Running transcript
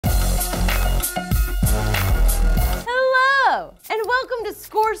welcome to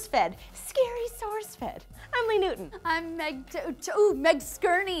SourceFed, Scary SourceFed. I'm Lee Newton. I'm Meg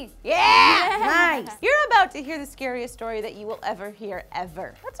Skirney. Yeah! Nice. You're about to hear the scariest story that you will ever hear,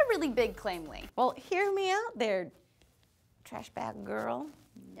 ever. That's a really big claim, Lee. Well, hear me out there, trash bag girl.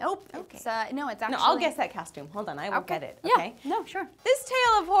 Nope. Okay. No, it's actually... No, I'll guess that costume. Hold on, I will get it, okay? Yeah, no, sure. This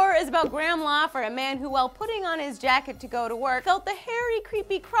tale of horror is about Graham Lawfer, a man who, while putting on his jacket to go to work, felt the hairy,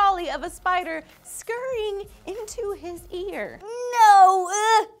 creepy crawly of a spider scurrying into his ear. No!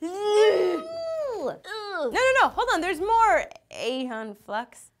 No, hold on, there's more, Ahon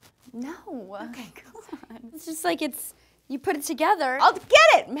Flux. No. Okay, come on. It's just like you put it together. I'll get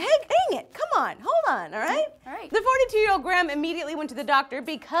it, Meg. Dang it. Come on. Hold on, all right? All right. The 42-year-old Graham immediately went to the doctor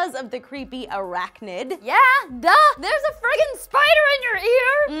because of the creepy arachnid. Yeah, duh. There's a friggin' spider in your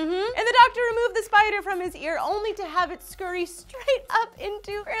ear. Mm-hmm. And the doctor removed the spider from his ear only to have it scurry straight up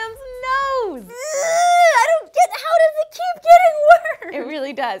into Graham's nose. I don't get, how does it keep getting worse? It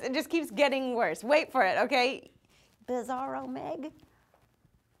really does. It just keeps getting worse. Wait for it, okay? Bizarro Meg.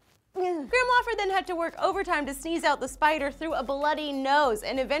 Graham Lawfer then had to work overtime to sneeze out the spider through a bloody nose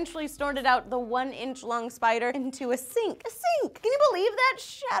and eventually snorted out the 1-inch long spider into a sink. A sink! Can you believe that,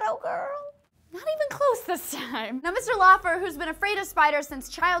 Shadow Girl? Not even close this time. Now, Mr. Lawfer, who's been afraid of spiders since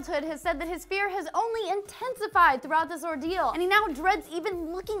childhood, has said that his fear has only intensified throughout this ordeal, and he now dreads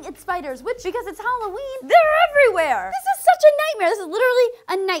even looking at spiders, which, because it's Halloween, they're everywhere. This is such a nightmare. This is literally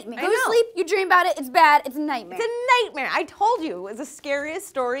a nightmare. Go to sleep, you dream about it, it's bad, it's a nightmare. It's a nightmare. I told you, it was the scariest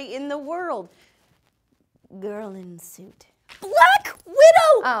story in the world. Girl in suit. Black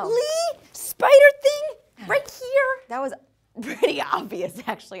Widow! Oh. Lee! Spider thing right here. That was pretty obvious,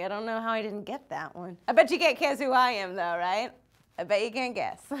 actually. I don't know how I didn't get that one. I bet you can't guess who I am, though, right? I bet you can't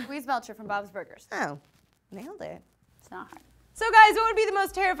guess. Louise Melcher from Bob's Burgers. Oh, nailed it. It's not hard. So guys, what would be the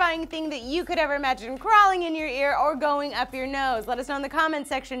most terrifying thing that you could ever imagine crawling in your ear or going up your nose? Let us know in the comment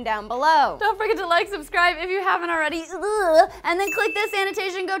section down below. Don't forget to like, subscribe if you haven't already, and then click this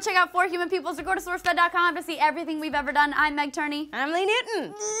annotation. Go check out 4 Human People, so go to sourcefed.com to see everything we've eever done. I'm Meg Turney. I'm Lee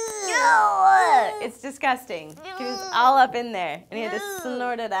Newton. It's disgusting. It's all up in there, and you had to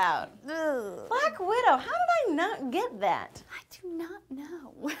snort it out. Black Widow, how did I not get that? I do not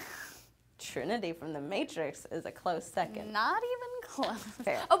know. Trinity from The Matrix is a close second. Not even close.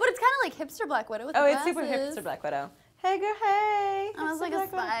 Fair. Oh, but it's kind of like hipster Black Widow with the it's glasses. super hipster Black Widow. Hey girl, hey. I was like a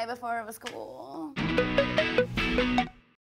spy before it was cool.